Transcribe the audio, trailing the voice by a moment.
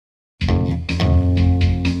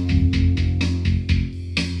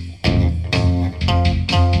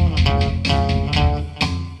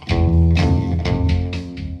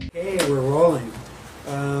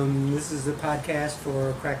broadcast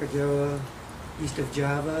for Krakajokea, east of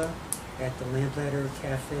Java, at the Lamplighter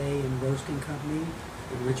Cafe and Roasting Company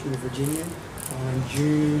in Richmond, Virginia, on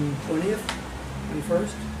June 20th,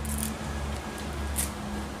 21st.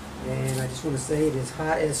 And I just want to say it is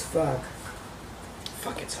hot as fuck.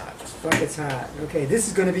 Fuck, it's hot. Fuck, it's hot. Okay, this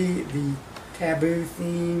is going to be the taboo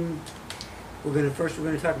theme. We're going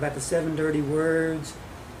to talk about the 7 dirty words.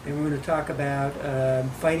 Then we're going to talk about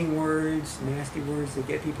fighting words, nasty words that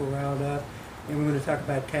get people riled up. And we're going to talk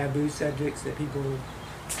about taboo subjects that people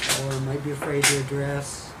might be afraid to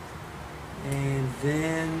address. And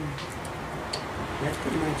then that's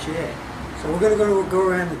pretty much it. So we're going to go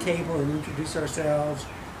around the table and introduce ourselves.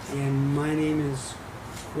 And my name is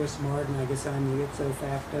Chris Martin. I guess I'm the ipso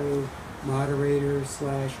facto moderator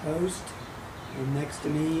 / host. And next to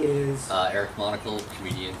me is Erik Monical,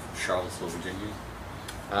 comedian from Charlottesville,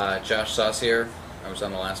 Virginia. Josh Saucier. I was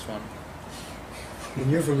on the last one. And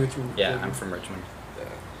you're from Richmond. Yeah, I'm from Richmond.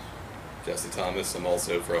 Jesse Thomas. I'm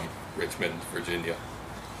also from Richmond, Virginia.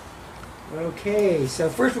 Okay, so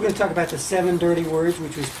first we're going to talk about the 7 dirty words,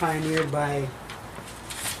 which was pioneered by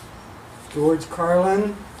George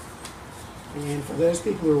Carlin. And for those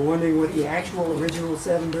people who are wondering what the actual original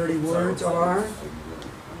 7 dirty words are,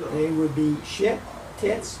 they would be shit,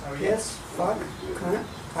 tits, piss, fuck, cunt,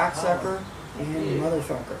 cocksucker, and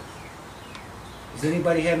motherfucker. Does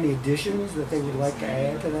anybody have any additions that they would like to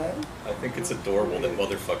add to that? I think it's adorable that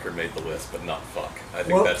motherfucker made the list, but not fuck. I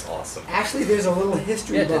think that's awesome. Actually, there's a little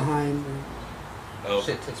history behind. Oh,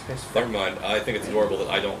 shit, tits, piss, fuck. never mind. I think it's adorable that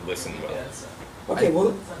I don't listen well. Okay,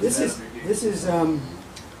 well, this is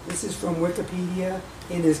from Wikipedia.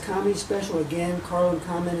 In his comedy special, again, Carlin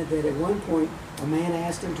commented that at one point a man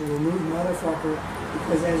asked him to remove motherfucker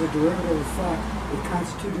because as a derivative of fuck, it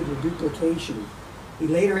constituted a duplication. He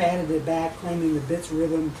later added it back, claiming the bit's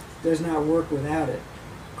rhythm does not work without it.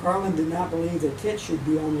 Carlin did not believe that tits should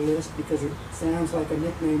be on the list because it sounds like a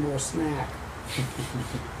nickname or a snack.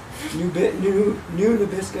 New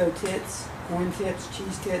Nabisco tits, corn tits,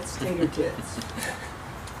 cheese tits, tater tits.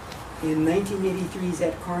 In 1983's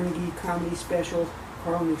at Carnegie comedy special,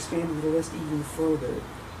 Carlin expanded the list even further,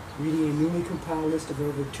 reading a newly compiled list of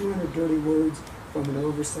over 200 dirty words from an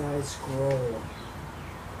oversized scroll.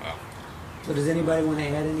 Wow. So does anybody want to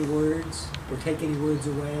add any words or take any words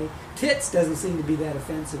away? Tits doesn't seem to be that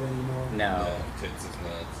offensive anymore. No. Tits is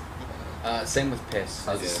not. Same with piss.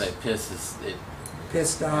 I was going to say, piss is...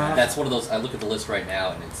 Pissed off. That's one of those, I look at the list right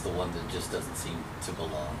now, and it's the one that just doesn't seem to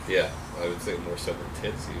belong. Yeah, I would say more so than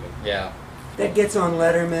tits even. Yeah. That gets on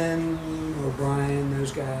Letterman, O'Brien,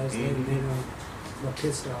 those guys. Mm-hmm. They don't get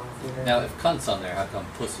pissed off. Whatever. Now, if cunt's on there, how come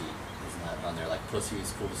pussy is not on there? Like, pussy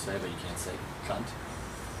is cool to say, but you can't say cunt.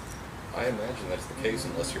 I imagine that's the case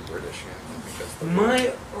unless you're British. I think that's the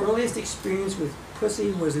My earliest experience with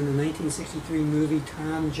pussy was in the 1963 movie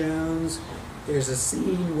Tom Jones. There's a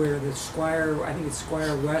scene where the squire, I think it's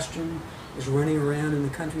Squire Western, is running around in the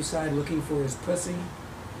countryside looking for his pussy.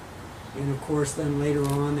 And of course, then later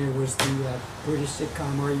on, there was the British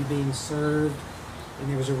sitcom Are You Being Served? And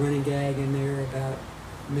there was a running gag in there about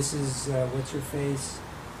Mrs. What's-Her-Face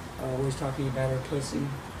always talking about her pussy.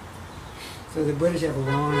 So the British have a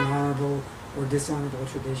long, honorable, or dishonorable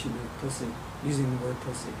tradition of pussy, using the word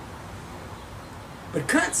pussy. But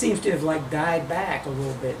cunt seems to have died back a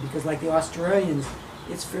little bit because like the Australians,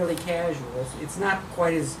 it's fairly casual. It's not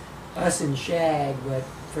quite as us and shag, but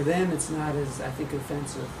for them it's not as, I think,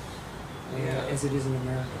 offensive as it is in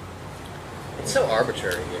America. It's so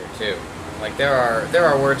arbitrary here too. Like there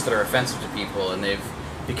are words that are offensive to people, and they've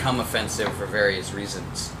become offensive for various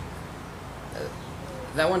reasons.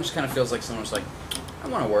 That one just kind of feels like someone's like, I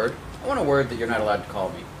want a word that you're not allowed to call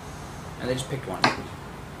me, and they just picked one.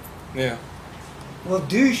 Yeah. Well,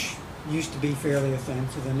 douche used to be fairly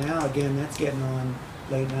offensive, and now, again, that's getting on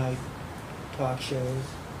late-night talk shows.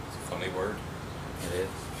 It's a funny word. It is.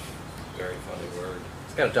 Very funny word.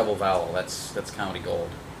 It's got a double vowel. That's comedy gold.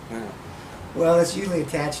 Yeah. Well, it's usually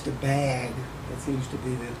attached to bag. That seems to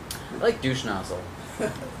be the... I like douche nozzle.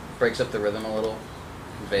 Breaks up the rhythm a little.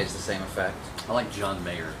 Conveys the same effect. I like John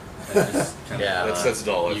Mayer. That just kind Yeah. That's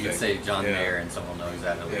dull, I You can think. say John Yeah. Mayer and someone will know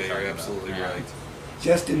exactly what Yeah, you're talking you're about. absolutely Yeah. right.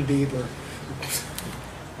 Justin Bieber.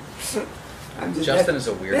 Justin is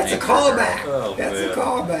a weird That's name. a callback. Oh, That's man. a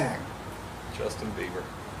callback. Justin Bieber.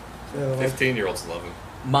 So, 15-year-olds love him.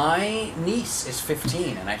 My niece is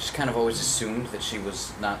 15, and I just kind of always assumed that she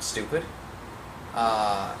was not stupid.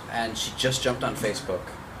 And she just jumped on Facebook.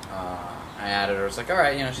 I added her. I was like, all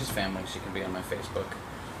right, she's family. She can be on my Facebook.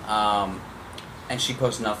 And she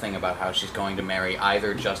posts nothing about how she's going to marry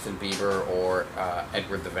either Justin Bieber or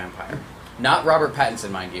Edward the Vampire. Not Robert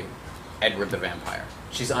Pattinson, mind you. Edward the Vampire.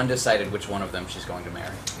 She's undecided which one of them she's going to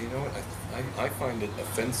marry. You know what? I find it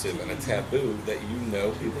offensive and a taboo that you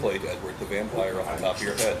know who played Edward the Vampire off the top of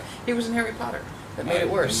your head. He was in Harry Potter. That made it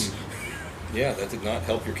worse. Yeah, that did not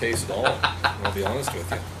help your case at all. I'll be honest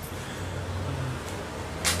with you.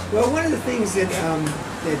 Well, one of the things that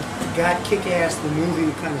that got Kick-Ass, the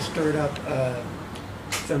movie, kind of stirred up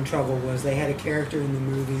some trouble was they had a character in the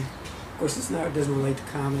movie. Of course, it doesn't relate to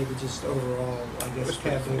comedy, but just overall, I guess,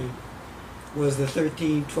 taboo. Was the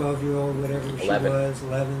 13, 12-year-old, whatever she 11. was,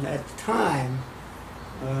 11 at the time.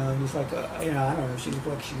 It was like, I don't know, she looked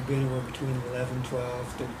like she could be anywhere between 11, 12,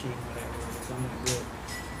 13, whatever. So I'm not good.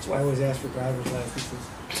 That's why I always ask for driver's licenses.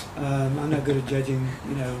 I'm not good at judging,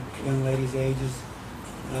 young ladies' ages.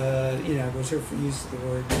 Was her use of the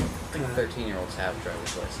word. 13-year-olds have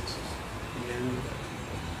driver's licenses.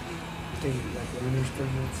 They like learner's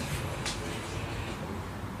permits.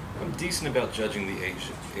 I'm decent about judging the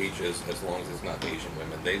ages as long as it's not Asian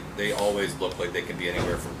women. They always look like they can be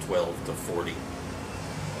anywhere from 12 to 40.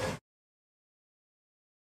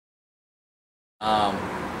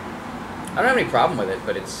 I don't have any problem with it,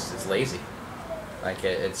 but it's lazy. Like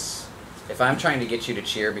it's if I'm trying to get you to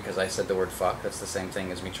cheer because I said the word fuck, that's the same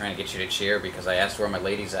thing as me trying to get you to cheer because I asked where my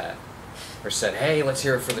lady's at. Or said, hey, let's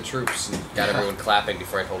hear it for the troops, and got everyone clapping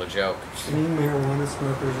before I told a joke. Any marijuana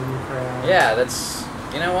smokers in the crowd? Yeah, that's,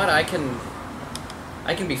 you know what, I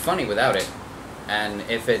can be funny without it. And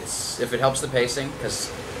if it helps the pacing,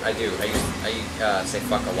 because I say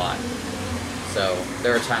fuck a lot. So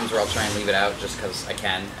there are times where I'll try and leave it out just because I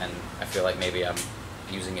can, and I feel like maybe I'm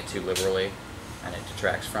using it too liberally, and it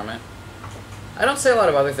detracts from it. I don't say a lot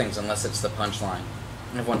of other things unless it's the punchline.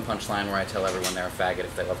 I have one punchline where I tell everyone they're a faggot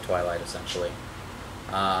if they love Twilight, essentially.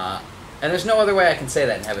 And there's no other way I can say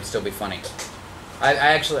that and have it still be funny.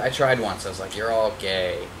 I tried once. I was like, you're all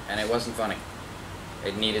gay. And it wasn't funny.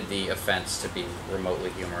 It needed the offense to be remotely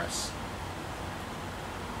humorous.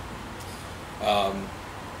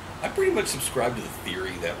 I pretty much subscribe to the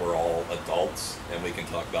theory that we're all adults and we can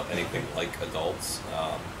talk about anything like adults.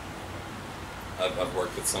 I've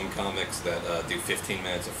worked with some comics that do 15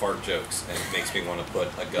 minutes of fart jokes, and it makes me want to put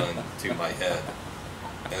a gun to my head.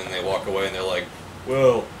 And then they walk away and they're like,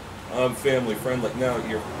 well, I'm family friendly. No,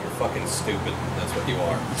 you're fucking stupid. That's what you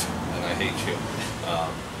are. And I hate you.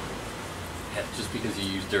 Just because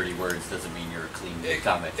you use dirty words doesn't mean you're a clean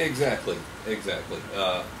comic. Exactly.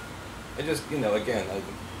 I just, again,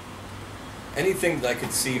 anything that I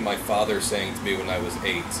could see my father saying to me when I was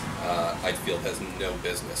 8, I feel has no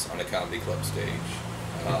business on a comedy club stage.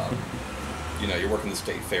 You're working the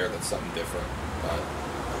state fair, that's something different.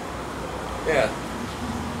 Yeah.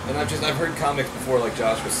 And I've heard comics before, like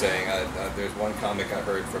Josh was saying. There's one comic I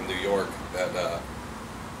heard from New York that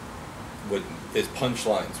his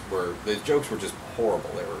punchlines his jokes were just horrible.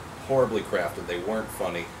 They were horribly crafted. They weren't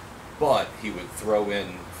funny, but he would throw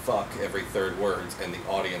in fuck every third word, and the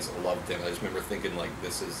audience loved him. I just remember thinking, like,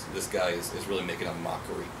 this guy is really making a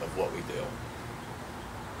mockery of what we do.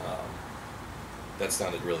 That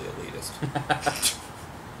sounded really elitist.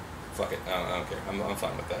 Fuck it, I don't care. I'm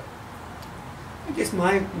fine with that. I guess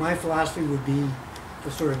my philosophy would be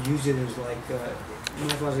to sort of use it as like my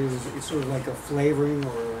philosophy is it's sort of like a flavoring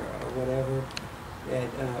or whatever,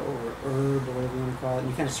 or herb or whatever you want to call it. And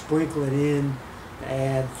you kind of sprinkle it in to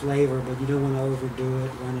add flavor, but you don't want to overdo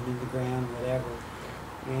it, run it into the ground, whatever.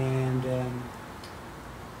 And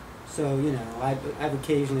so I've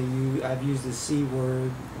occasionally I've used the C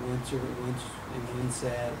word once in one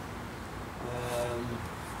set.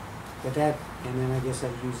 But that, and then I guess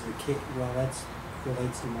I've used the kick. Well, that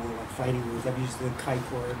relates to more like fighting words. I've used the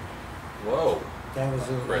kite word. Whoa. That was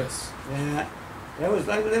Chris. That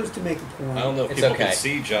was to make a point. I don't know if people can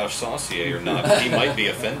see Josh Saucier or not. He might be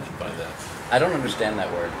offended by that. I don't understand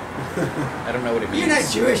that word. I don't know what it means. You're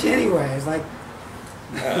not Jewish anyway. It's like.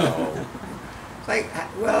 No. It's like,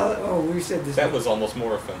 we said this. That was almost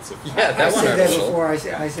more offensive. Yeah, that I one said that little. before. I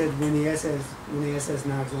said when the SS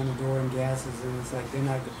knocks on the door and gasses, and it's like they're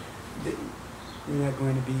not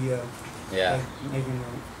going to be. Yeah. Like making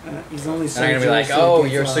he's only. And I'm gonna be like, oh,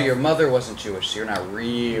 your mother wasn't Jewish, so you're not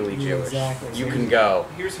really Jewish. Exactly. You can go.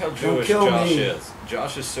 Here's how Jewish Josh is.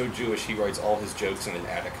 Josh is so Jewish he writes all his jokes in an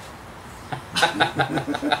attic.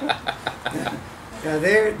 Now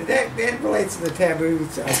that relates to the taboo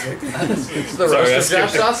subject. It's the roast of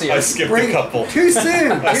Josh Saucier. I skipped a couple. Too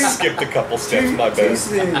soon. I skipped a couple steps. My bad. Too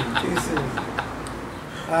soon.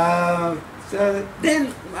 So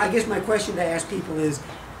then, I guess my question to ask people is,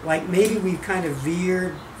 like, maybe we've kind of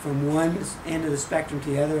veered from one end of the spectrum to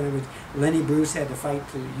the other. In other words, Lenny Bruce had to fight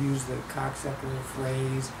to use the cocksucker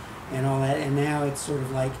phrase and all that, and now it's sort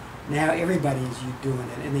of like Now everybody's doing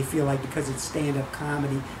it, and they feel like because it's stand-up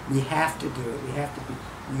comedy, we have to do it. We have to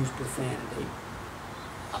use profanity.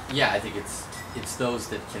 Yeah, I think it's those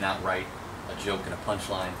that cannot write a joke and a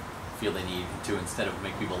punchline feel they need to, instead of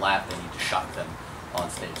make people laugh, they need to shock them on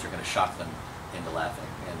stage. They're going to shock them into laughing,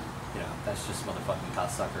 and that's just motherfucking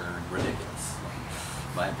cocksucker and ridiculous,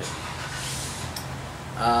 in my opinion.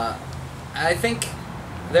 I think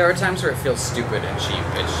there are times where it feels stupid and cheap.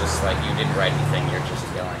 It's just like you didn't write anything, you're just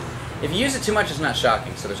yelling. If you use it too much, it's not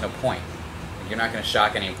shocking, so there's no point. You're not going to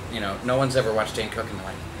shock any, no one's ever watched Dane Cook and they're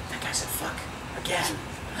like, that guy said fuck again.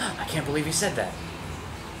 I can't believe he said that.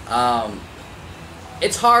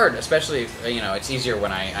 It's hard, especially, it's easier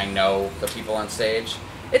when I know the people on stage.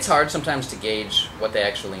 It's hard sometimes to gauge what they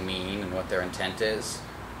actually mean and what their intent is.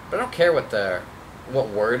 But I don't care what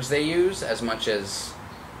words they use as much as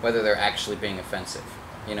whether they're actually being offensive.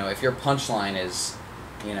 If your punchline is,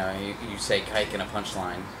 you say kike in a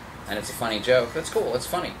punchline, and it's a funny joke, that's cool, it's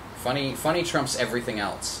funny. Funny trumps everything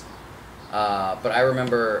else. But I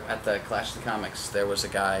remember at the Clash of the Comics, there was a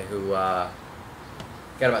guy who got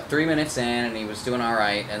about 3 minutes in, and he was doing all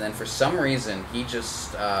right, and then for some reason, he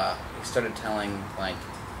just he started telling, like,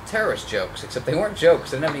 terrorist jokes, except they weren't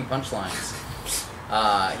jokes, they didn't have any punchlines.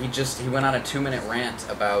 He went on a 2-minute rant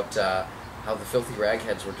about how the filthy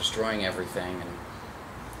ragheads were destroying everything,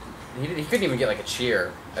 and he couldn't even get, like, a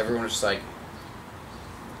cheer. Everyone was just like,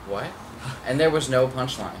 what? And there was no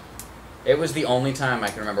punchline. It was the only time I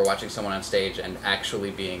can remember watching someone on stage and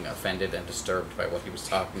actually being offended and disturbed by what he was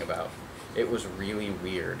talking about. It was really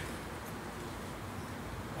weird.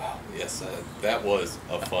 Wow, yes, that was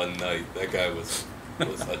a fun night. That guy was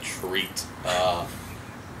a treat.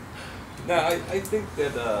 No, I think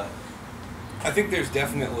that I think there's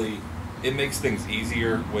definitely, it makes things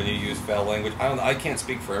easier when you use foul language. I don't know, I can't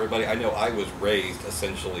speak for everybody. I know I was raised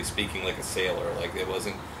essentially speaking like a sailor. Like, it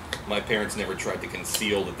wasn't, my parents never tried to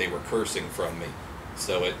conceal that they were cursing from me.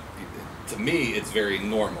 So to me, it's very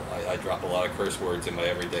normal. I drop a lot of curse words in my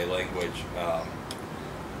everyday language. Yeah.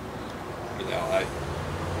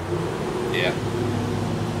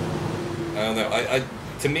 I don't know.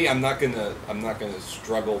 To me, I'm not gonna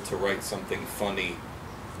struggle to write something funny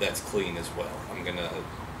that's clean as well. I'm gonna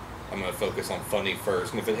focus on funny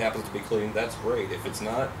first, and if it happens to be clean, that's great. If it's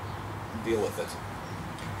not, deal with it.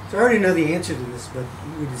 So I already know the answer to this, but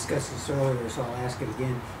we discussed this earlier, so I'll ask it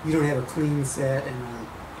again. You don't have a clean set and a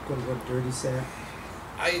quote-unquote dirty set?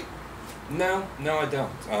 No, I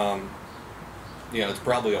don't. It's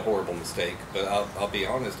probably a horrible mistake, but I'll be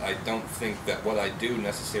honest, I don't think that what I do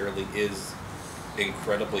necessarily is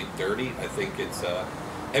incredibly dirty. I think it's,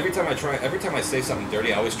 every time I say something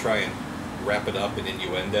dirty, I always try and wrap it up in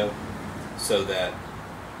innuendo, so that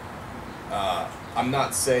I'm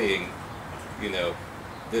not saying,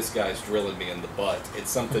 this guy's drilling me in the butt. It's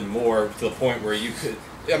something more to the point where you could,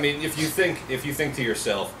 if you think to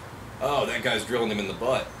yourself, oh, that guy's drilling him in the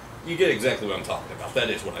butt, you get exactly what I'm talking about.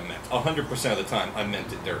 That is what I meant. 100% of the time, I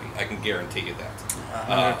meant it dirty. I can guarantee you that.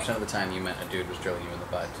 100% of the time, you meant a dude was drilling you in the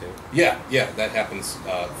butt, too. Yeah, that happens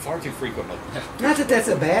far too frequently. Not that that's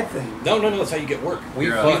a bad thing. No, that's how you get work.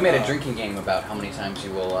 We've made a drinking game about how many times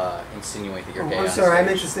you will insinuate that you're gay. I'm sorry, I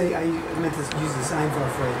meant to use the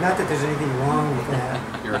Seinfeld phrase. Not that there's anything wrong with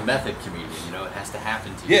that. You're a method comedian, it has to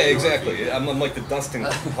happen to you. Yeah, exactly. I'm like the Dustin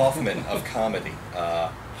Hoffman of comedy.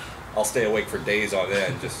 I'll stay awake for days on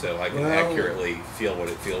end just so I can accurately feel what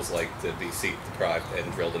it feels like to be sleep deprived and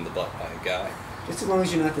drilled in the butt by a guy. Just as long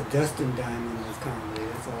as you're not the Dustin Diamond of comedy,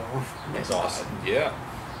 that's all. That's awesome. Yeah.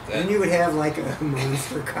 Then you would have like a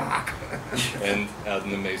monster cock. And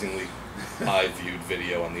an amazingly high-viewed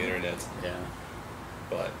video on the internet. Yeah.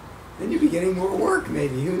 But then you'd be getting more work,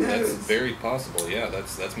 maybe. Who knows? That's very possible. Yeah,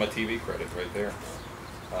 that's my TV credit right there.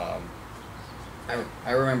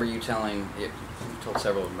 I remember you telling, you told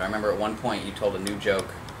several of them, but I remember at one point you told a new joke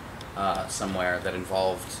somewhere that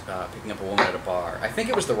involved picking up a woman at a bar. I think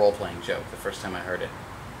it was the role-playing joke the first time I heard it.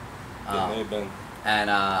 It may have been.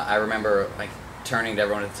 And I remember turning to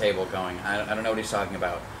everyone at the table going, I don't know what he's talking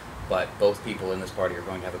about, but both people in this party are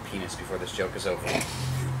going to have a penis before this joke is over.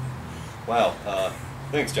 Wow.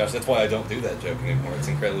 Thanks, Josh. That's why I don't do that joke anymore. It's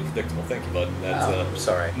incredibly predictable. Thank you, bud. That's,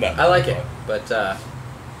 sorry. No, I like it, but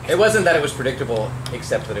it wasn't that it was predictable,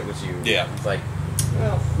 except that it was you. Yeah. It's like,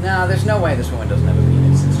 well, no, there's no way this woman doesn't have a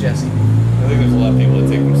penis. It's Jesse. I think there's a lot of people that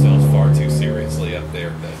take themselves far too seriously up there.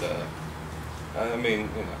 That,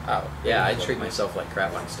 Oh, yeah, I treat myself like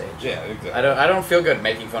crap on stage. Yeah, exactly. I don't feel good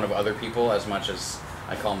making fun of other people as much as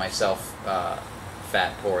I call myself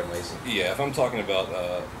fat, poor, and lazy. Yeah, if I'm talking about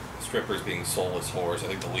strippers being soulless whores, I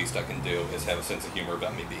think the least I can do is have a sense of humor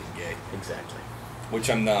about me being gay. Exactly. Which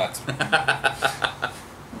I'm not.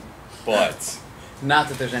 but Not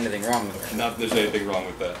that there's anything wrong with it. not that there's anything wrong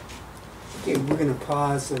with that. Okay, we're going to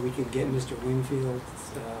pause so we can get Mr. Wingfield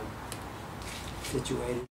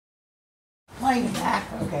situated. Playing back,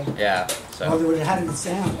 okay. Yeah. So. How did it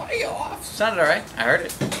sound? Way off. Sounded alright. I heard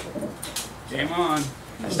it. Game on.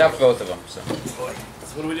 I stopped both of them. So. Boy.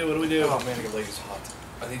 So what do we do? What do we do? Oh man, your leg is hot.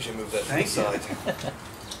 I think you should move that to the Thank side.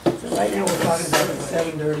 So right now we're talking about the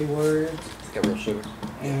 7 dirty words, Let's get real sugar.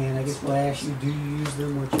 and I guess we'll ask you, do you use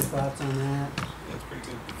them? What's your thoughts on that? That's pretty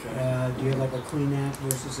good. Okay. Do you have like a clean act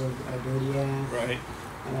versus a dirty act? Right.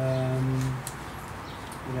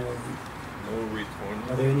 You know, No return.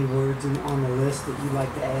 are there any words on the list that you'd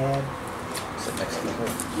like to add? Sit next to the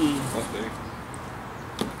hood. Must be.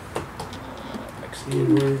 Any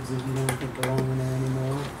words that you don't think belong in there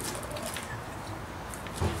anymore?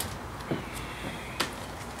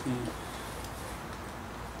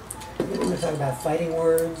 We're going to talk about fighting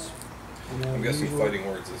words. You know, I'm guessing usual- fighting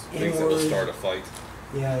words is things that will N-word. start a fight.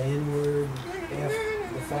 Yeah, N-word, F,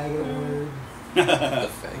 the faggot word. The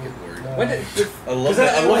faggot word. When did I love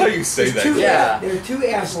that. I love how you say there's that. two Yeah. There are two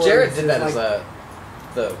F words. Jared did that There's as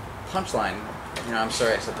the punchline. You know, I'm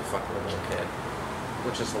sorry I said the fuck with a little kid,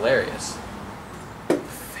 which is hilarious.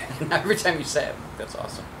 Every time you say it, that's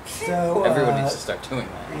awesome. So, Everyone needs to start doing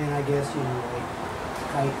that. and I guess, you know, like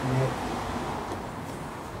tight neck.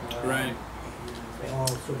 Right. All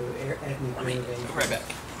sort of ethnic Let me derivation. right back.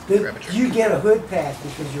 Do grab a drink. you get a hood patch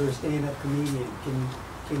because you're a stand-up comedian? Can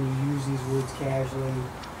you use these words casually?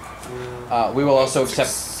 We will also It's accept.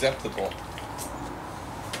 acceptable.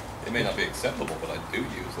 It may not be acceptable, but I do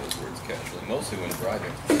use those words casually, mostly when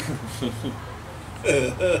driving.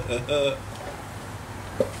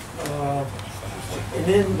 And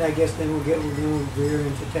then I guess we'll veer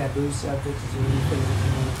into taboo subjects. Is there anything that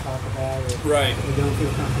you want to talk about, or Right. we don't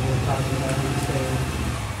feel comfortable talking about on stage?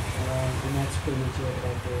 And that's pretty much it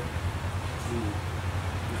right there.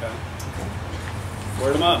 Okay.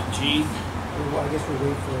 Word them up. G. Well, I guess we'll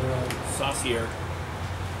wait for. Saucier.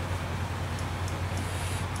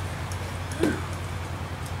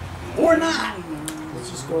 Or not. Let's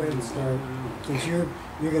just go ahead and start. Since you're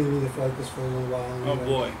going to be the focus for a little while. Oh anyway.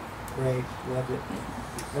 boy. Great, loved it.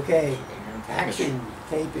 Okay, action,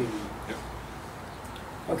 taping. Yep.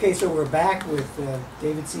 Okay, so we're back with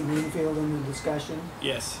David C. Wingfield in the discussion,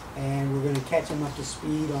 Yes. and we're going to catch him up to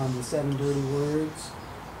speed on the 7 dirty words.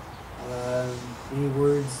 Any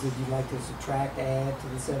words that you'd like to subtract, add to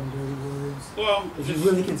the 7 dirty words? Well, If you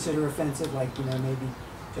really consider offensive, like, you know, maybe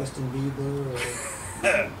Justin Bieber or...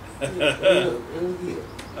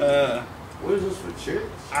 What is this for chicks?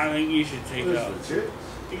 I think you should take What is out. this for chicks?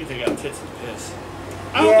 You can take out tits and piss.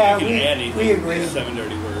 I don't Yeah, think you can add anything we to agree. the 7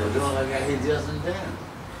 dirty We're words. doing like I hate Justin Dan.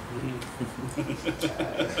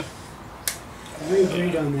 We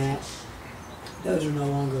agreed on that. Those are no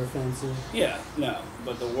longer offensive. Yeah, no.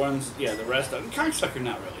 But the ones, yeah, the rest of them. Cocksucker,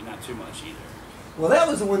 not really. Not too much either. Well, that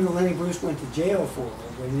was the one that Lenny Bruce went to jail for.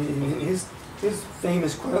 When his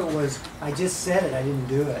famous quote was, "I just said it, I didn't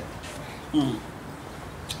do it."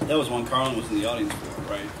 That was one Carlin was in the audience for,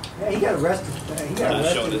 right? Yeah, he got arrested. He got Not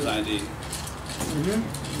arrested. showing his ID.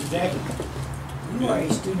 Exactly. You are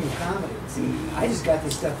a student of comedy. See, I just got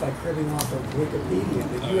this stuff by cribbing off of Wikipedia,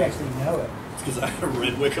 but you actually know it. It's because I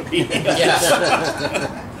read Wikipedia.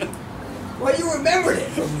 Yeah. Well, you remembered it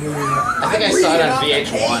from doing it. I think I saw it on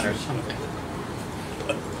VH1 or something.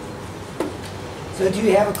 So, do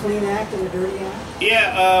you have a clean act and a dirty act?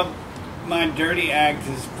 Yeah, my dirty act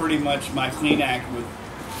is pretty much my clean act with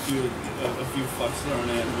a few fucks thrown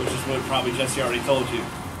in, which is what probably Jesse already told you.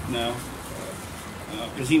 No?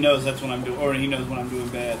 Because he knows that's when I'm doing, or he knows when I'm doing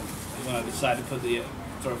bad, when I decide to put the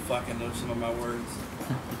throw fuck into some of my words.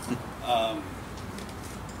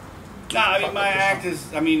 No, I mean, my act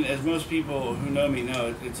is, I mean, as most people who know me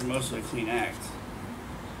know, it's mostly a clean act.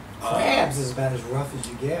 Crabs is about as rough as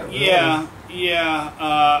you get. Really. Yeah.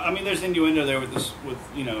 I mean, there's innuendo there with this, with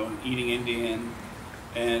eating Indian,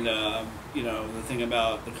 and the thing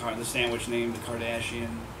about the sandwich named the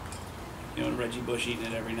Kardashian, and Reggie Bush eating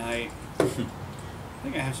it every night. I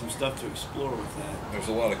think I have some stuff to explore with that. There's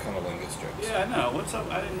a lot of cunnilingus jokes. Yeah, I know. What's up?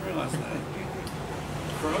 I didn't realize that.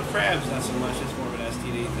 Crabs, not so much. It's more of an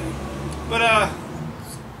STD thing. But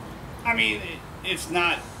I mean, it's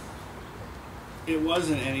not. It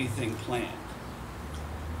wasn't anything planned.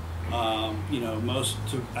 I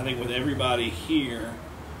think with everybody here,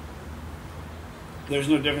 there's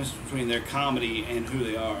no difference between their comedy and who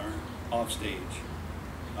they are off stage.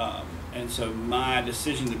 And so my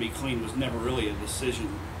decision to be clean was never really a decision.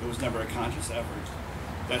 It was never a conscious effort.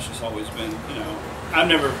 That's just always been,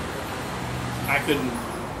 I couldn't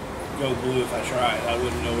go blue if I tried. I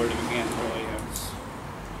wouldn't know where to begin, really.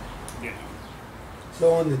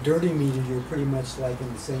 So on the dirty meter, you're pretty much like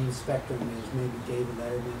in the same spectrum as maybe David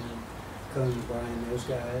Letterman and Conan O'Brien, those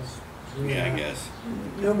guys. Yeah, I guess.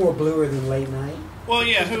 No more bluer than late night. Well,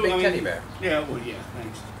 yeah, Just a big teddy bear. Yeah, well, yeah,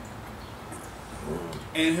 thanks.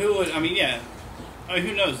 And who would, I mean, yeah. I mean,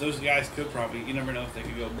 who knows? Those guys could probably, you never know if they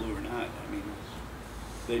could go blue or not. I mean,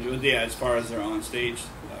 they do, yeah, as far as their on stage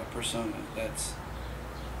persona, that's,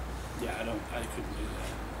 yeah, I couldn't do that.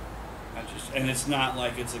 And it's not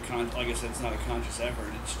like it's like I said, it's not a conscious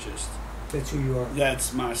effort. It's just. That's who you are.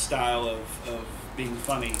 That's my style of being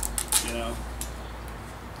funny, you know.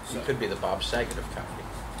 So. You could be the Bob Saget of comedy.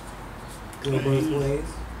 Go both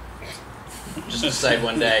ways. Just decide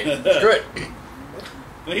one day, screw it.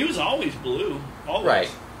 But he was always blue. Always.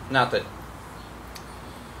 Right. Not that.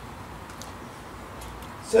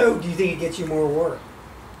 So, do you think it gets you more work,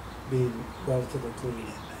 being relatively clean?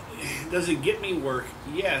 Does it get me work?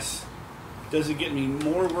 Yes. Does it get me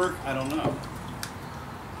more work? I don't know.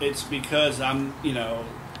 It's because I'm, you know,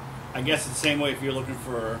 I guess the same way if you're looking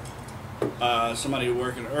for somebody to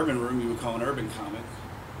work in an urban room, you would call an urban comic.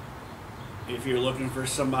 If you're looking for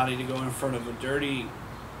somebody to go in front of a dirty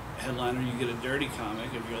headliner, you get a dirty comic.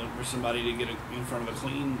 If you're looking for somebody to get in front of a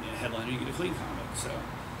clean headliner, you get a clean comic. So,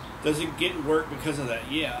 does it get work because of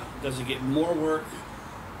that? Yeah. Does it get more work?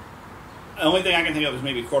 The only thing I can think of is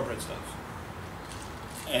maybe corporate stuff.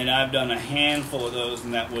 And I've done a handful of those,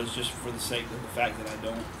 and that was just for the sake of the fact that I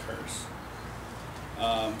don't curse.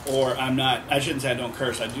 Or I'm not, I shouldn't say I don't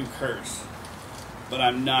curse, I do curse. But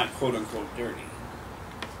I'm not quote-unquote dirty.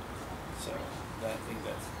 So, I think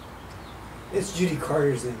that's... It's Judy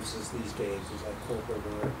Carter's emphasis these days, is like corporate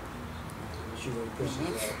work. She really pushes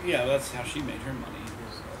that. Yeah, that's how she made her money.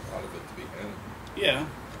 A lot of it to be had. Yeah.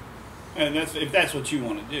 And that's if that's what you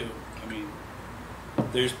want to do. I mean,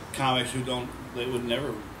 there's comics who don't, they would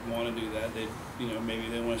never want to do that. They, you know, maybe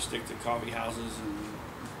they want to stick to coffee houses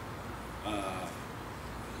and,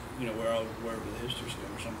 you know, wherever the hipsters go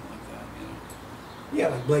or something like that, you know. Yeah,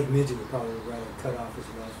 like Blake Midget would probably rather cut off his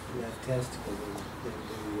left testicle than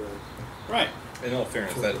do Right. In all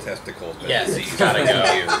fairness, that testicle has been Yes, diseased it's gotta for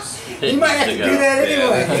go. years. You might have to do that Yeah,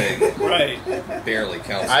 anyway. that thing Right. barely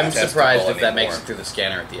counts. I'm as a surprised testicle if that makes anymore. it through the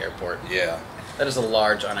scanner at the airport. Yeah, That is a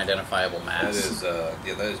large, unidentifiable mass. that is.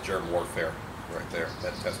 Yeah, that is germ warfare right there.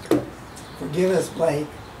 That testicle. Forgive us, Blake.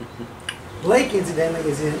 Blake, incidentally,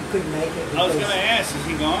 couldn't make it. I was because going to ask, is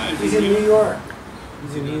he gone? He's in New York.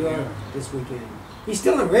 He's in New York this weekend. He's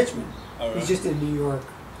still in Richmond. Oh, right. He's just in New York.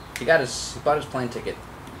 He bought his plane ticket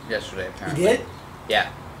yesterday, He apparently. did? Yeah.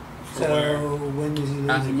 For So where? when does he leave?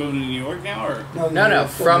 Is he moving to New York now, or? No,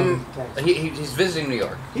 he's still from moving to Texas. he's visiting New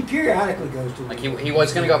York. He periodically goes to. Like New York. he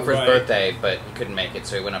was gonna go up for his Right. birthday, but he couldn't make it,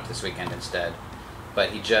 so he went up this weekend instead. But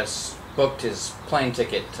he just booked his plane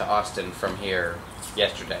ticket to Austin from here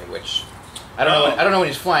yesterday, which I don't know. I don't know when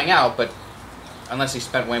he's flying out, but unless he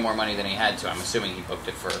spent way more money than he had to, I'm assuming he booked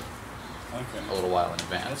it for a Okay. little while in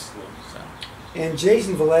advance. That's cool. So. And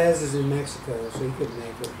Jason Velez is in Mexico, so he couldn't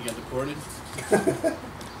make it. He got deported?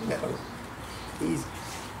 No. He's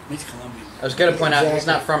He's Colombian. I was gonna point out he's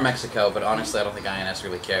Exactly. not from Mexico, but honestly, I don't think INS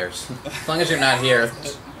really cares. As long as you're not here.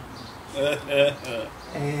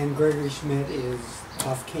 and Gregory Schmidt is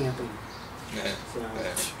off camping. So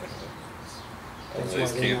Well, That's he's why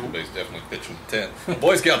they're camping, not- but he's definitely pitching the tent.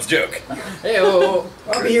 Boy Scouts joke. Hey, oh,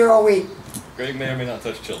 I'll be here all week. Greg may or may not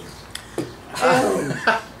touch children.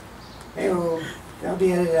 Hey, that'll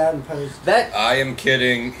be edited out and post. that I am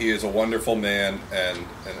kidding. He is a wonderful man and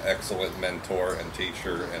an excellent mentor and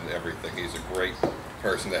teacher and everything. He's a great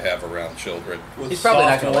person to have around children. With He's probably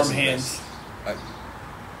not soft, gonna warm listen to hands.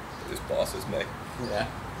 His bosses may. yeah,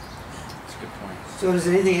 that's a good point. So does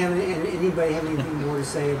anybody have anything more to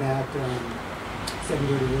say about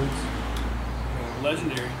 730 Words?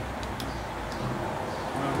 Legendary.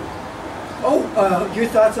 Your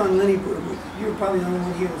thoughts on Lenny? You're probably the only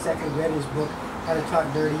one here that's actually read his book, How to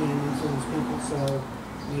Talk Dirty and Influence People. So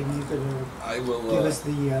maybe you could I will. give us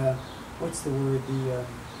the what's the word? The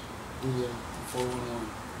 411.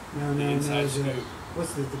 no, The inside scoop.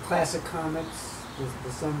 what's the classic comics?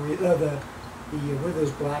 The summary. What are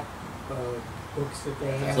those black books that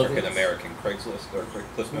they have? African American Craigslist or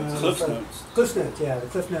Cliff Notes. Cliff Notes. Cliff Notes, yeah, the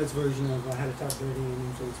Cliff Notes version of How to Talk Dirty and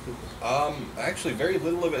Influence People. Actually, very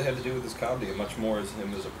little of it had to do with his comedy, and much more as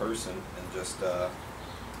him as a person, and just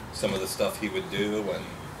some of the stuff he would do, and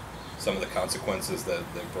some of the consequences that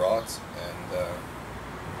brought, and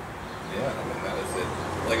yeah, I mean that was it.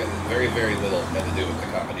 Like very, very little had to do with the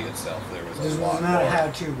comedy itself. There was This a was lot not more. a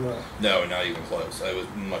how-to book. No, not even close. It was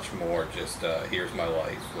much more just here's my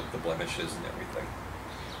life with the blemishes and everything.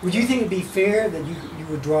 Would you think it'd be fair that you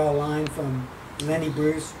would draw a line from Lenny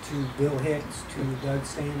Bruce to Bill Hicks to Doug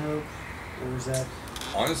Stanhope, or is that?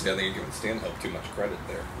 Honestly, I think you're giving Stanhope too much credit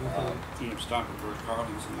there. Okay. Team stock with George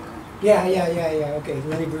Carlin somewhere. Yeah. Okay,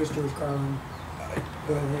 Lenny Bruce, George Carlin,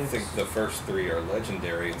 Bill I Hicks. think the first three are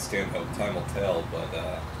legendary, and Stanhope, time will tell, but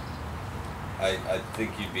I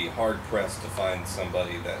think you'd be hard-pressed to find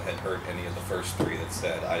somebody that had heard any of the first three that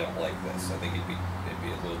said, I don't like this. I think it'd be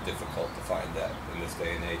a little difficult to find that in this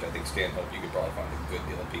day and age. I think Stanhope, you could probably find a good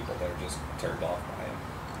deal of people that are just turned off by him.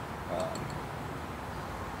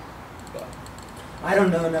 But I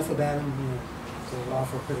don't know enough about him, to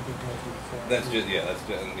offer critical judgment. So. that's just that's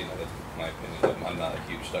my opinion. I'm not a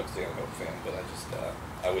huge Doug Stanhope fan, but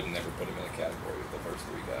I would never put him in a category with the first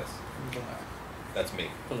three guys. Okay. That's me.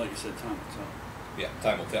 But like you said, time will tell. Yeah,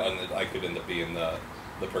 time will tell, and I could end up being the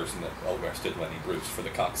person that arrested Lenny Bruce for the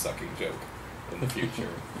cocksucking joke in the future.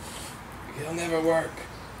 It'll never work.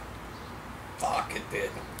 Fuck, it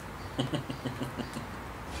did.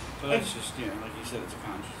 So that's just, like you said, it's a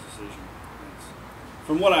conscious decision.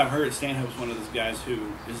 From what I've heard, Stanhope's one of those guys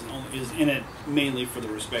who is in it mainly for the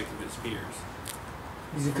respect of his peers.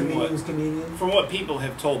 He's a comedian. From what people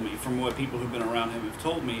have told me, from what people who've been around him have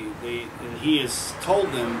told me, he has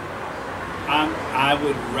told them, I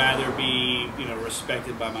would rather be,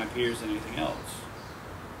 respected by my peers than anything else.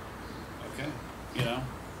 Okay,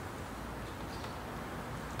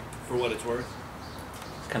 for what it's worth.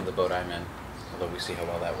 It's kind of the boat I'm in, although we see how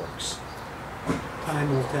well that works. Time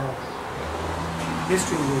will tell.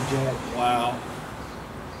 History will judge. Wow.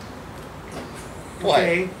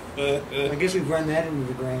 Okay. I guess we've run that into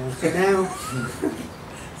the ground. So now,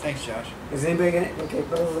 thanks, Josh. is anybody gonna? Okay. I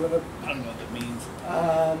don't know what that means.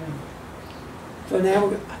 So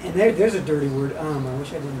now, and there's a dirty word. I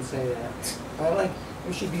wish I didn't say that.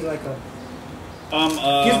 There should be like a.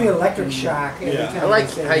 Gives me electric shock every time. I like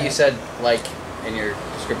say how that. you said in your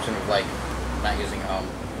description of not using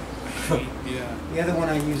Yeah. The other one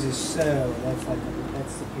I use is so. That's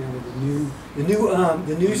the pyramid. The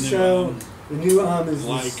new so. The new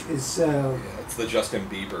is so. Yeah, it's the Justin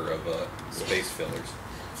Bieber of space fillers.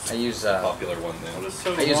 I use Popular one now. What is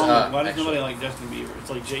so I use, wrong? Why does actually. nobody like Justin Bieber? It's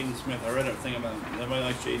like Jaden Smith. I read a thing about him. Everybody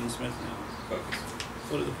likes Jaden Smith now. Focus.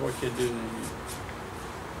 What did the poor kid do?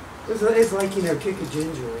 It's like kick a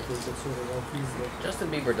ginger. I think it's sort of like he's the. Justin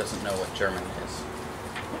Bieber doesn't know what German is.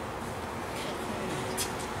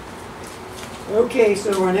 Okay,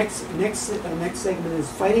 so our next segment is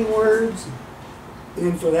fighting words,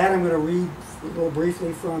 and for that I'm going to read a little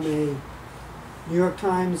briefly from a New York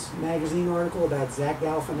Times Magazine article about Zach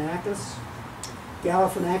Galifianakis.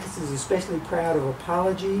 Galifianakis is especially proud of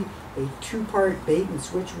Apology, a two-part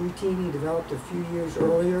bait-and-switch routine he developed a few years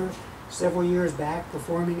earlier. Several years back,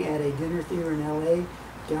 performing at a dinner theater in L.A.,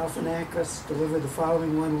 Galifianakis delivered the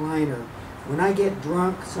following one-liner. When I get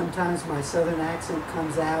drunk, sometimes my southern accent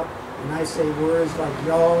comes out and I say words like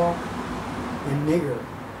y'all and nigger.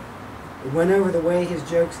 It went over the way his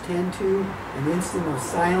jokes tend to, an instant of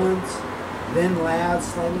silence, then loud,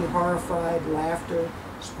 slightly horrified laughter,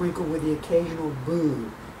 sprinkled with the occasional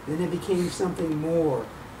boo. Then it became something more.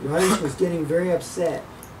 The audience was getting very upset.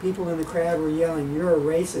 People in the crowd were yelling, "You're a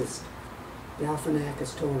racist,"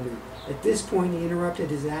 Galifianakis told me. At this point, he interrupted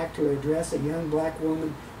his act to address a young black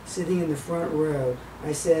woman sitting in the front row.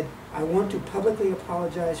 I said, "I want to publicly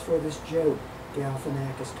apologize for this joke,"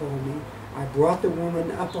 Galifianakis told me. I brought the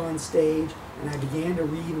woman up on stage, and I began to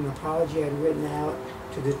read an apology I'd written out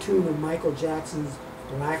to the tune of Michael Jackson's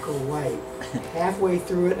Black or White. Halfway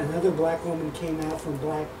through it, another black woman came out from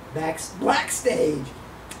backstage,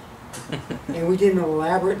 and we did an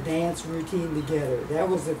elaborate dance routine together. That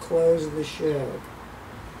was the close of the show.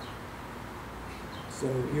 So,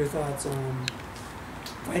 your thoughts on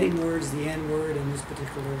fighting words, the N-word, and this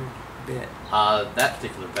particular bit? That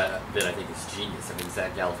particular bit I think is genius. I mean,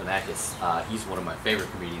 Zach Galifianakis, he's one of my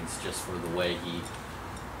favorite comedians just for the way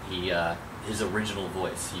his original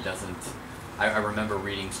voice. He doesn't. I remember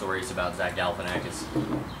reading stories about Zach Galifianakis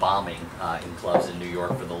bombing in clubs in New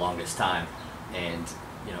York for the longest time, and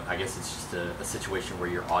I guess it's just a situation where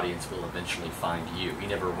your audience will eventually find you. He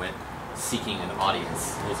never went seeking an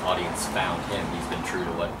audience. His audience found him. He's been true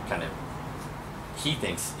to what kind of he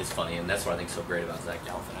thinks is funny, and that's what I think is so great about Zach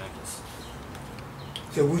Galifianakis.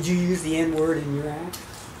 So would you use the N-word in your act?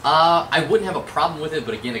 I wouldn't have a problem with it,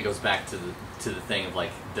 but again, it goes back to the thing of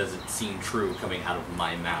does it seem true coming out of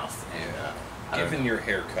my mouth? And given your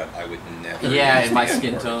haircut, I would never. Yeah, use and my the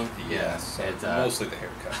skin N-word. tone. Yes, mostly the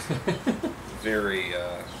haircut. Very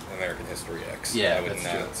American History X. Yeah, I would that's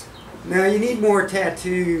not. true. Now you need more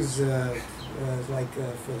tattoos,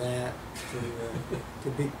 for that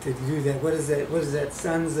to do that. What is that? What is that?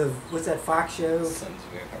 What's that Fox show? Sons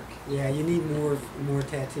of Anarchy. Yeah, you need more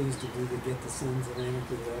tattoos to get the Sons of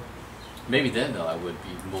Anarchy up. Maybe then, though, I would be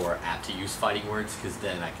more apt to use fighting words, because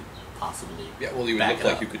then I could possibly Yeah, well, you would back look it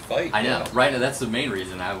like up. you could fight. I know, you right? And that's the main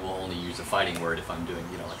reason I will only use a fighting word if I'm doing,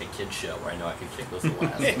 like a kid's show where I know I can kick those little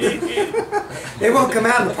ass. They won't come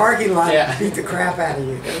out in the parking lot Yeah. and beat the crap out of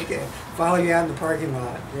you. Okay, follow you out in the parking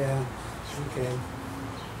lot. Yeah. Okay.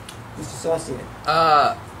 Mr. Saucier.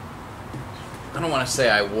 I don't want to say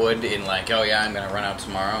I would in like, oh yeah, I'm going to run out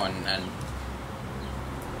tomorrow and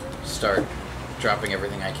start dropping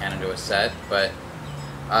everything I can into a set, but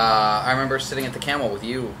I remember sitting at the Camel with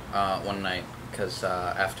you one night, because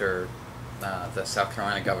after the South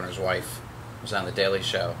Carolina governor's wife was on the Daily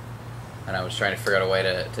Show, and I was trying to figure out a way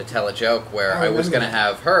to tell a joke where I was going to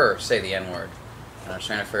have her say the N-word, and I was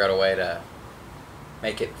trying to figure out a way to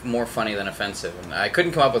make it more funny than offensive, and I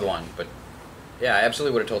couldn't come up with one, but yeah, I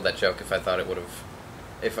absolutely would have told that joke if I thought it would have,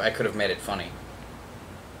 if I could have made it funny.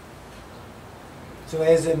 So,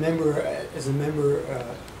 as a member of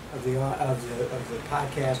the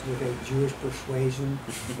podcast with a Jewish persuasion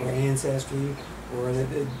or ancestry, or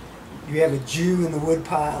you have a Jew in the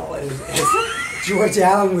woodpile, as George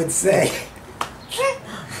Allen would say.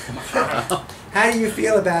 How do you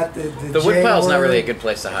feel about the The J woodpile's not word, really a good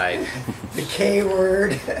place to hide. the K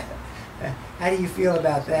word? How do you feel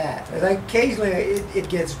about that? Like occasionally it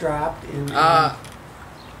gets dropped.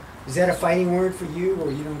 Is that a fighting word for you,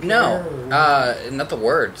 or you don't care? No, not the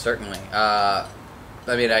word, certainly. I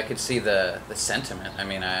mean, I could see the sentiment. I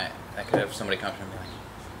mean, I could have somebody come to me and be like,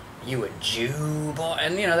 "You a Jew, boy?"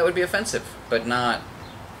 And, that would be offensive, but not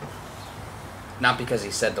because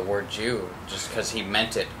he said the word Jew, just because he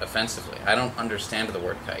meant it offensively. I don't understand the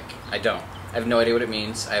word kike. I don't. I have no idea what it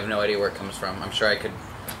means. I have no idea where it comes from. I'm sure I could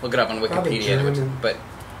look it up on Probably Wikipedia. German. But,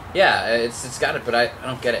 yeah, it's got it, but I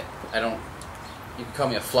don't get it. I don't... You can call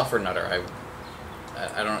me a fluffer nutter.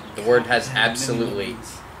 I don't... The word has absolutely...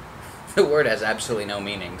 The word has absolutely no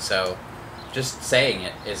meaning, so just saying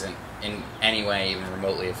it isn't in any way even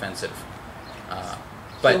remotely offensive.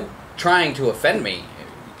 But trying to offend me,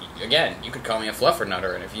 again, you could call me a fluffer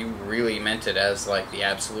nutter, and if you really meant it as like the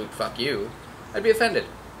absolute fuck you, I'd be offended.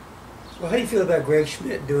 Well, how do you feel about Greg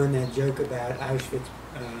Schmidt doing that joke about Auschwitz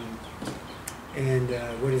and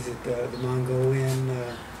what is it, the Mongolian?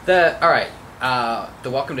 The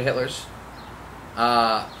Welcome to Hitler's.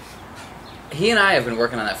 He and I have been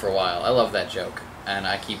working on that for a while. I love that joke, and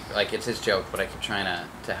I keep it's his joke, but I keep trying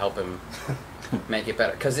to help him make it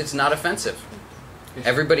better because it's not offensive.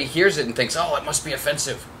 Everybody hears it and thinks, "Oh, it must be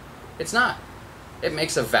offensive." It's not. It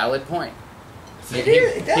makes a valid point.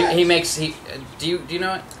 It does. He makes. Do you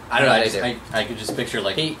know it? I don't know. Yeah, I could just picture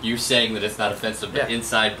you saying that it's not offensive, but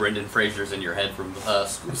inside Brendan Fraser's in your head from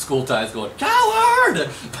School Ties going "coward"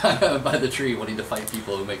 by the tree, wanting to fight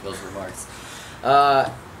people who make those remarks.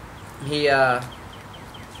 He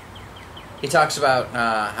talks about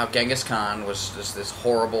how Genghis Khan was just this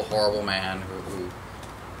horrible, horrible man who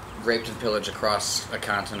raped and pillaged across a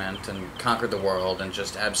continent and conquered the world and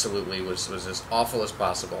just absolutely was as awful as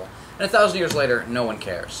possible. And 1,000 years later, no one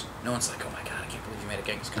cares. No one's like, "Oh my God, I can't believe you made a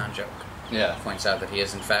Genghis Khan joke." Yeah. Points out that he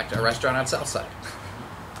is in fact a restaurant on Southside.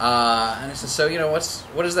 And I said, so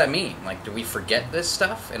what does that mean? Like, do we forget this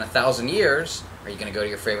stuff? In 1,000 years, are you going to go to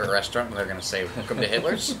your favorite restaurant and they're going to say, "Welcome to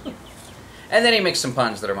Hitler's"? And then he makes some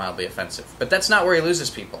puns that are mildly offensive. But that's not where he loses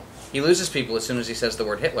people. He loses people as soon as he says the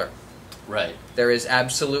word Hitler. Right. There is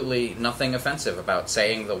absolutely nothing offensive about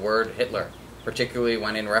saying the word Hitler, particularly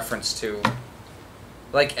when in reference to...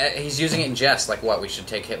 he's using it in jest, like what, we should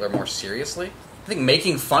take Hitler more seriously? I think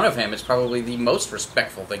making fun of him is probably the most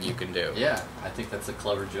respectful thing you can do. Yeah, I think that's a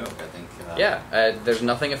clever joke. I think. There's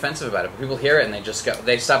nothing offensive about it. But people hear it and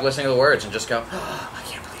they stop listening to the words and just go, "Oh, I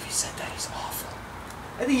can't believe he said that. He's awful."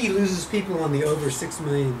 I think he loses people on the over 6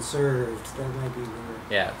 million served. That might be where.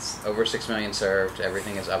 Yeah, it's over 6 million served.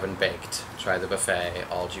 Everything is oven baked. Try the buffet.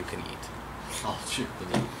 All you can eat. All you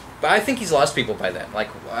can eat. But I think he's lost people by then.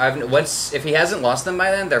 If he hasn't lost them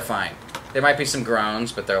by then, they're fine. There might be some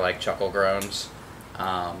groans, but they're like chuckle groans.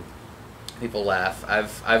 People laugh.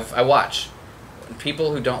 I watch.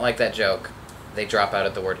 People who don't like that joke, they drop out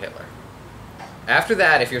at the word Hitler. After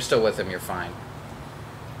that, if you're still with him, you're fine.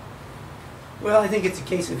 Well, I think it's a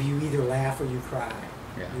case of you either laugh or you cry,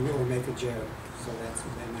 Yeah. or make a joke. So that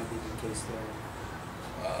might be the case there.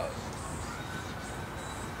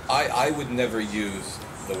 I would never use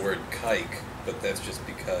the word kike, but that's just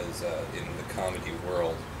because in the comedy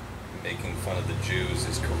world, making fun of the Jews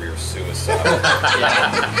is career suicide.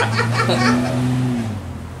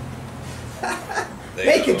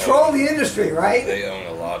 They control the industry, right? They own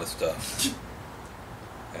a lot of stuff.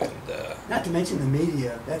 And not to mention the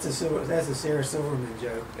media. That's a Sarah Silverman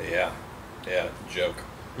joke. yeah, joke,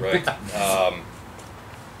 right?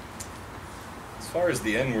 As far as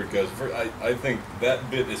the N-word goes, I think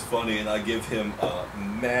that bit is funny, and I give him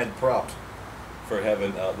mad props for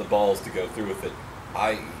having the balls to go through with it.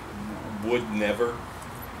 I would never,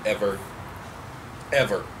 ever,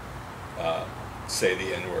 ever say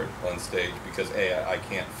the N-word on stage because A, I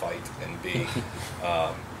can't fight, and B,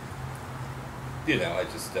 you know, I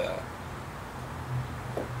just I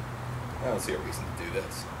don't see a reason to do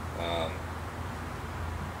this.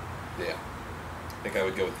 Yeah, I think I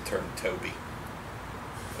would go with the term Toby.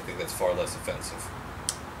 I think that's far less offensive.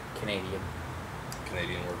 Canadian.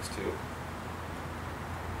 Canadian works too.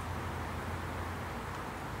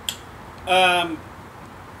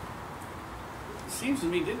 Seems to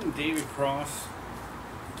me, didn't David Cross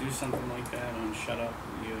do something like that on Shut Up,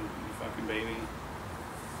 You Fucking Baby?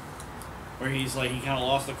 Where he's like, he kind of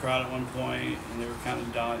lost the crowd at one point, and they were kind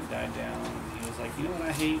of died down, and he was like, you know what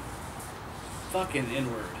I hate? Fucking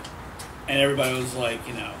N-word. And everybody was like,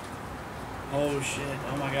 you know, oh shit,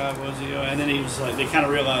 oh my god, what was he doing? And then he was like, they kind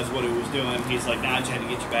of realized what he was doing. He's like, nah, I just had to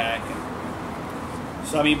get you back. And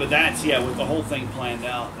so, I mean, but that's, yeah, with the whole thing planned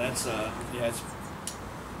out, that's, yeah, it's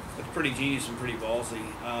pretty genius and pretty ballsy.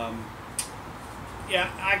 Yeah,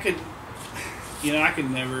 I could, you know, I could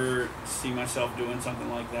never see myself doing something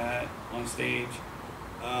like that on stage.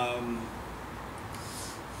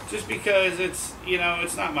 Just because it's, you know,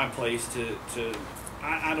 it's not my place to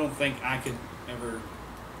I don't think I could ever,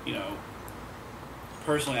 you know,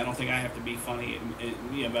 personally, I don't think I have to be funny.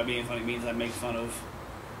 You know, by being funny means I make fun of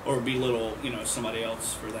or belittle, you know, somebody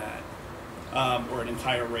else for that, or an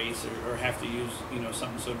entire race, or have to use, you know,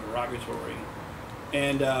 something so derogatory.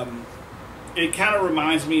 And it kind of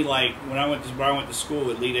reminds me, like when I went to school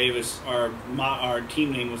with Lee Davis, our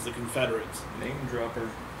team name was the Confederates. Name dropper.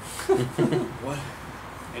 What?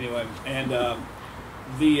 Anyway, and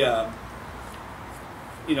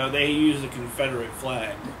you know, they use the Confederate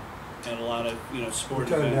flag at a lot of, you know, sport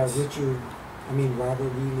events. We're talking about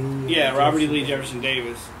Robert E. Lee. Yeah, Robert E. Lee, Jefferson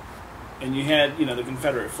Davis. And you had, you know, the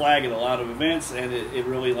Confederate flag at a lot of events, and it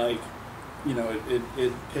really, like, you know,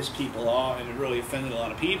 it pissed people off, and it really offended a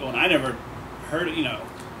lot of people. And I never heard it, you know,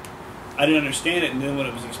 I didn't understand it. And then when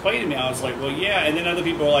it was explained to me, I was like, well, yeah. And then other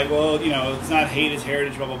people were like, well, you know, it's not hate, it's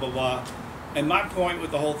heritage, blah, blah, blah, blah. And my point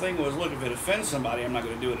with the whole thing was, look, if it offends somebody, I'm not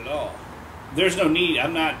going to do it at all. There's no need.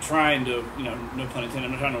 I'm not trying to, you know, no pun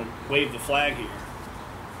intended, I'm not trying to wave the flag here.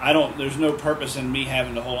 There's no purpose in me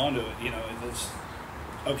having to hold on to it. You know, if it's,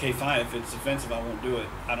 okay, fine, if it's offensive, I won't do it.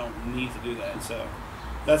 I don't need to do that. So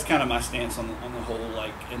that's kind of my stance on the whole,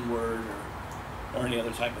 like, N-word or any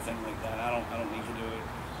other type of thing like that. I don't need to do it.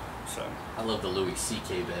 So I love the Louis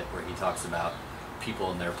C.K. bit where he talks about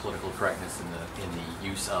people and their political correctness in the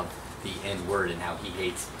use of the N-word and how he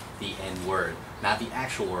hates the N-word. Not the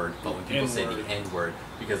actual word, but when people say the N-word,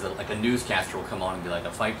 because like a newscaster will come on and be like,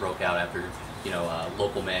 a fight broke out after, you know, a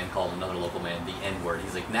local man called another local man the N-word.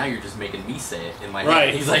 He's like, now you're just making me say it in my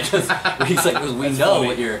head. He's like, because we know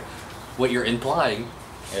what you're implying.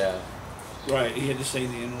 Yeah. Right. He had to say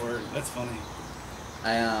the N-word. That's funny.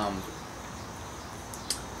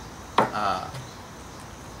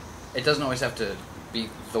 It doesn't always have to be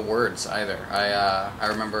the words either. I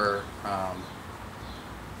remember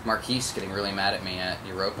Marquise getting really mad at me at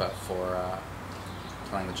Europa for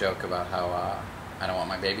telling the joke about how I don't want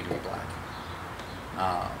my baby to be black.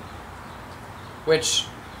 Which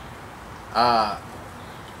I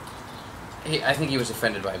think he was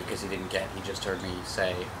offended by it because he didn't get. He just heard me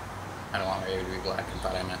say, I don't want my baby to be black, and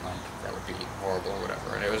thought I meant like that would be horrible or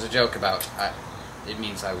whatever. And it was a joke about it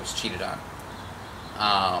means I was cheated on.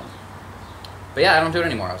 But yeah, I don't do it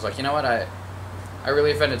anymore. I was like, you know what, I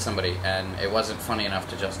really offended somebody, and it wasn't funny enough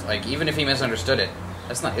to just, like, even if he misunderstood it,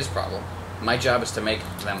 that's not his problem. My job is to make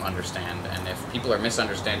them understand, and if people are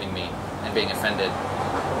misunderstanding me and being offended,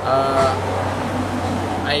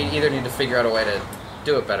 I either need to figure out a way to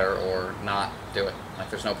do it better or not do it. Like,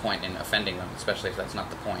 there's no point in offending them, especially if that's not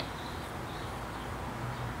the point.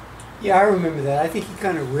 Yeah, I remember that. I think he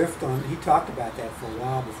kind of riffed on, he talked about that for a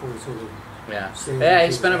while before he sort of... Yeah,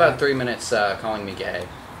 he spent about 3 minutes calling me gay,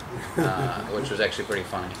 which was actually pretty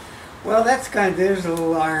funny. Well, that's there's a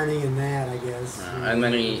little irony in that, I guess. And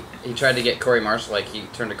then he tried to get Corey Marshall, like, he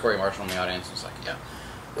turned to Corey Marshall in the audience and was like, yeah,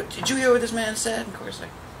 what, did you hear what this man said? And Corey's like,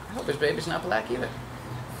 I hope his baby's not black either.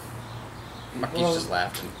 Marquise just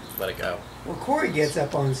laughed and let it go. Well, Corey gets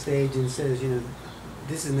up on stage and says, you know,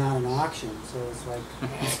 this is not an auction, so it's like...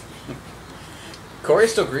 Corey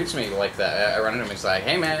still greets me like that. I run into him, he's like,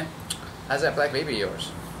 hey man, How's that black baby of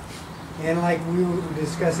yours? And like we were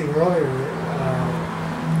discussing earlier,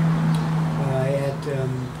 at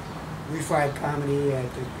Refried Comedy at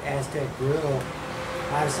the Aztec Grill,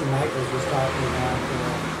 obviously Michaels was talking about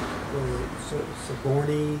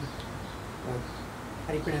Sigourney.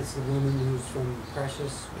 How do you pronounce the woman who's from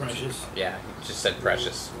Precious? Precious. Yeah, he just said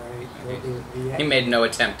Precious. Right. He made no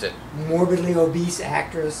attempt at. Morbidly obese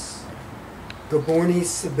actress, Gaborni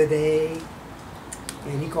Sibade,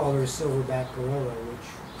 and he called her a silverback gorilla,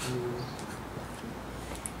 which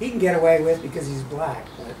he can get away with because he's black,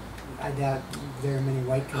 but I doubt there are many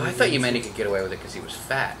white Oh, I comedians. thought you meant he could get away with it because he was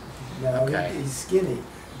fat. No, Okay. he's skinny.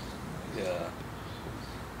 Yeah.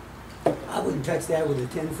 I wouldn't touch that with a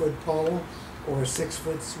 10-foot pole or a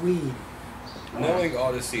 6-foot Swede. Knowing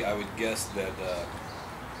Odyssey, I would guess that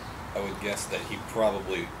he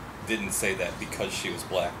probably didn't say that because she was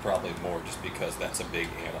black. Probably more just because that's a big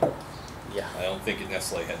animal. Yeah. I don't think it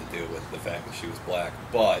necessarily had to do with the fact that she was black,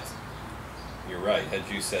 but you're right. Had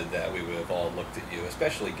you said that, we would have all looked at you,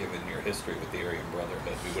 especially given your history with the Aryan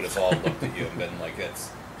Brotherhood. We would have all looked at you and been like, "That's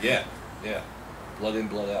yeah, blood in,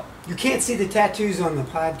 blood out." You can't see the tattoos on the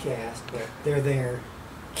podcast, but they're there.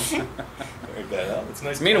 Very bad out. It's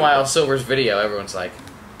nice. Meanwhile, Silver's video, everyone's like,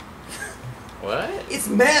 "What?" It's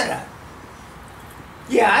meta.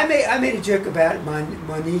 Yeah, I made a joke about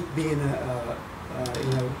Monique being in a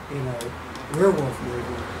werewolf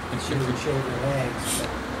movie, and she would show her legs. But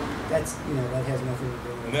that's that has nothing to do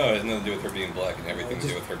with No, it has nothing to do with her being black and everything to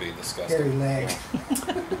do with her being disgusting. hairy legs.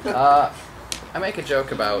 I make a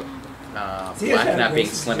joke about See, that's black not being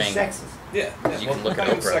racist, it's slimming, sexist. Yeah, You well, can look not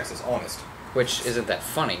at even Oprah. sexist, honest. which isn't that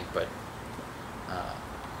funny, but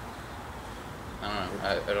I don't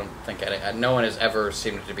know. I don't think no one has ever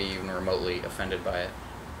seemed to be even remotely offended by it.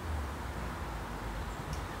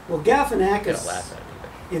 Well, They don't Galifianakis laugh at it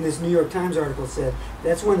either. in this New York Times article said,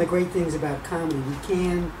 that's one of the great things about comedy. We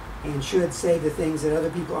can and should say the things that other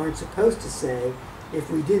people aren't supposed to say. If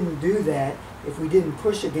we didn't do that, if we didn't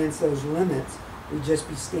push against those limits, we'd just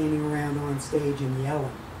be standing around on stage and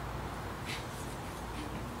yelling.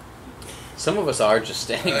 Some of us are just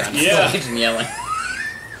standing around Yeah. stage and yelling.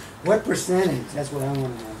 What percentage? That's what I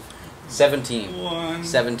want to know.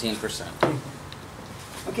 17%.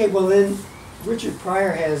 Okay, well then, Richard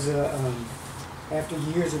Pryor has, after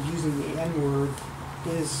years of using the N-word,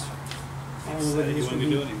 his, I don't know whether He this wouldn't would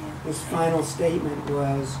do be, it anymore. his final statement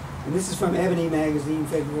was, and this is from Ebony Magazine,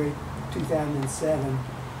 February 2007,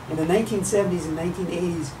 in the 1970s and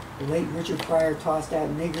 1980s, the late Richard Pryor tossed out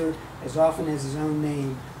nigger as often as his own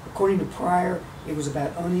name. According to Pryor, it was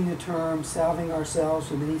about owning the term, salving ourselves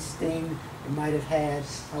from any sting it might have had.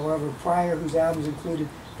 However, Pryor, whose albums included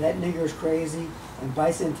That Nigger's Crazy and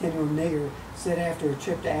Bicentennial Nigger, said after a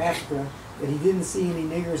trip to Africa that he didn't see any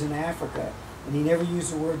niggers in Africa, and he never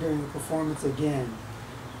used the word during the performance again.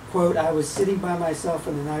 Quote, I was sitting by myself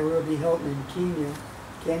in the Nairobi Hilton in Kenya,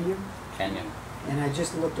 Canyon. and I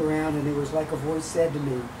just looked around and it was like a voice said to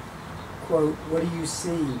me, quote, what do you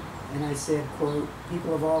see? And I said, quote,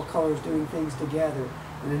 people of all colors doing things together.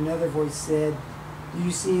 And another voice said, do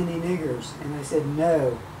you see any niggers? And I said,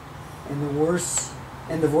 no. And the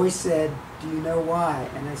voice said, do you know why?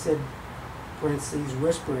 And I said, parentheses,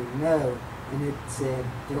 whispering, no. And it said,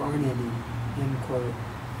 there aren't any, end quote.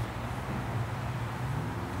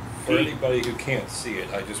 For anybody who can't see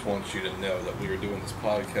it, I just want you to know that we are doing this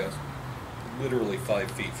podcast literally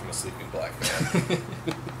 5 feet from a sleeping black man.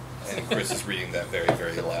 And Chris is reading that very,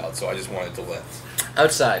 very loud, so I just wanted to let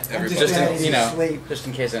Outside. Everybody- Just glad in, he's you know, asleep. just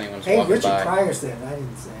in case anyone's Hey, walking Richard by. Pryor said it. I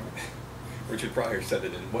didn't say it. Richard Pryor said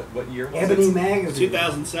it in what year was Ebony it? Magazine.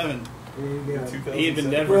 2007. There you go. 2007. He had been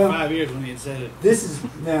dead for Well- 5 years when he had said it. This is,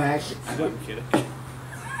 no, actually, I'm kidding.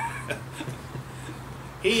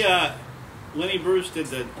 He, Lenny Bruce did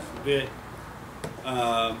the bit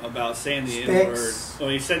about saying the N-word. Specs. Well,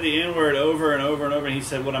 he said the N-word over and over and over, and he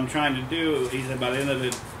said, what I'm trying to do, he said, by the end of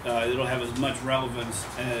it, it'll have as much relevance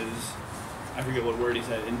as, I forget what word he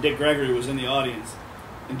said, and Dick Gregory was in the audience.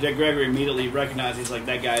 And Dick Gregory immediately recognized, he's like,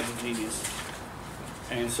 that guy's a genius.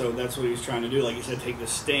 And so that's what he was trying to do. Like he said, take the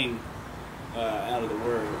sting out of the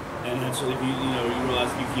word. And that's what, if you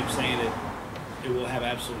realize if you keep saying it, it will have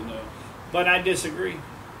absolutely no. But I disagree.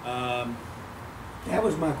 that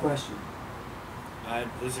was my question. I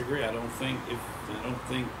disagree. I don't think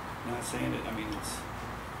not saying it. I mean,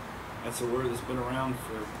 that's a word that's been around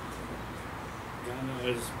for God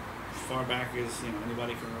knows as far back as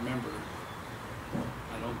anybody can remember.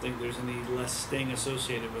 I don't think there's any less sting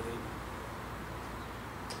associated with it.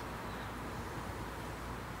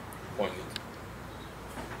 Pointless.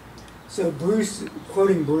 So Bruce,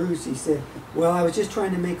 quoting Bruce, he said, well, I was just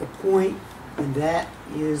trying to make a point and that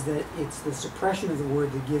is that it's the suppression of the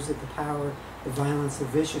word that gives it the power, the violence, the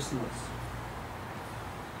viciousness.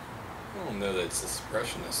 I don't know that it's the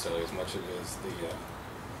suppression necessarily as much as it is the,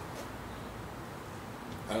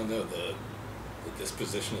 I don't know, the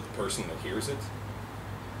disposition of the person that hears it.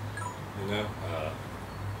 You know?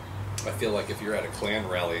 I feel like if you're at a Klan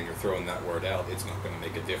rally and you're throwing that word out, it's not going to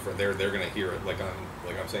make a difference. They're going to hear it like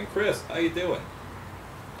I'm saying, Chris, how you doing?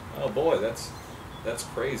 Oh boy, that's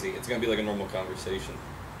crazy. It's going to be like a normal conversation.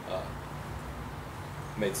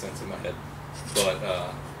 Made sense in my head,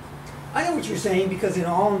 but I know what you're saying, because in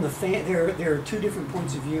All in the there are two different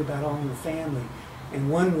points of view about All in the Family,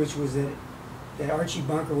 and one which was that Archie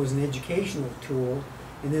Bunker was an educational tool,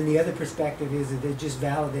 and then the other perspective is that it just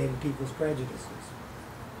validated people's prejudices.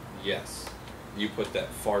 yes, you put that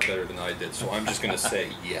far better than I did. So I'm just going to say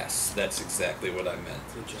yes. That's exactly what I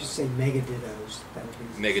meant. Just say megadittos. That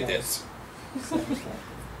would be Megadiths. satisfactory.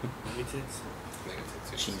 Maybe tits.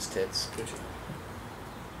 Megadiths. Cheese tits. Good job.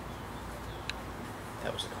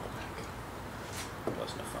 That was a callback. It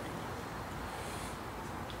wasn't a funny one.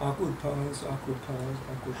 Awkward pause, awkward pause,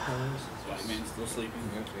 awkward pause. White man still sleeping.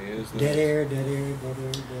 Yep, he is. Dead air, dead air, dead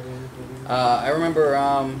air, dead air, dead air. I remember